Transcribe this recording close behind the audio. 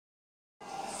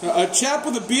A chap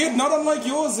with a beard, not unlike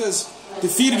yours, has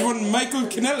defeated one Michael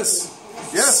Kanellis.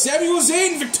 Yes. Samuel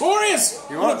Zayn, victorious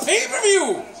on a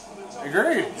pay-per-view. I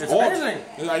agree. It's amazing.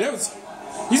 I know.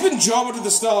 He's been jobbing to the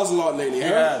stars a lot lately. He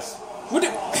has.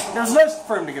 It was nice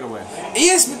for him to get away.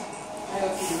 Yes, but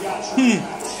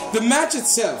the match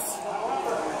itself.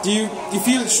 Do you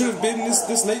feel it should have been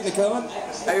this late in the card?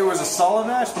 It was a solid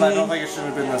match, but I don't think it should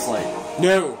have been this late.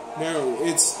 No.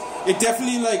 It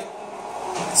definitely like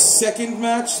second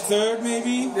match, third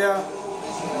maybe. Yeah.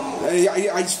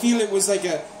 I feel it was like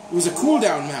a cool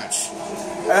down match.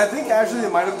 And I think actually they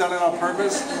might have done it on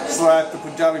purpose so that the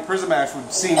Punjabi prison match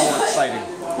would seem more exciting.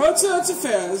 Well, that's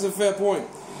a fair point.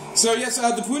 So yes,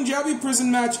 the Punjabi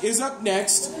prison match is up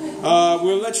next.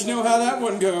 We'll let you know how that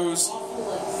one goes.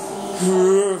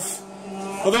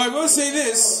 Although I will say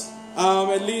this,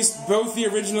 at least both the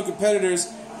original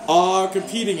competitors are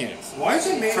competing in it. Why is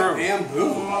it made of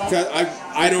bamboo?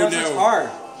 I don't know. It's hard.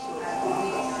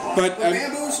 But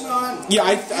bamboo's not.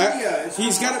 Yeah,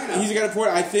 he's got a point.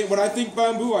 I think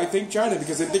bamboo. I think China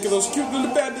because I think of those cute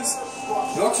little pandas.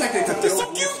 It looks like they took the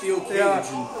old steel cage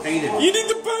and painted it. You need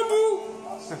the bamboo.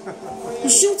 Who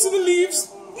shoots in the leaves?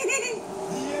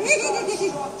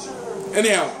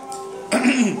 Anyhow,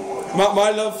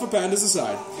 my love for pandas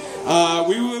aside,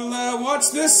 we will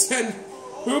watch this and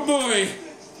oh boy,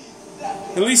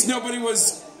 at least nobody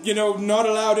was. Not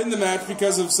allowed in the match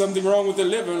because of something wrong with the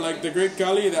liver, like the Great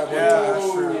Khali that one time.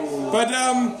 Sure. But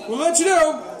we'll let you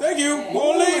know. Thank you.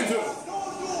 More later.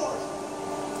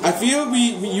 I feel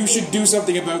you should do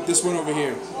something about this one over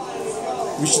here.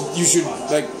 You should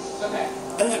like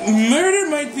murder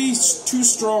might be too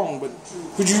strong, but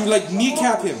could you like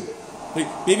kneecap him? Like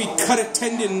maybe cut a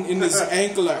tendon in his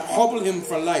ankle or hobble him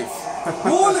for life.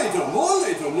 More later. More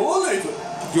later. More later.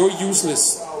 You're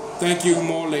useless. Thank you,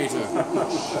 more later.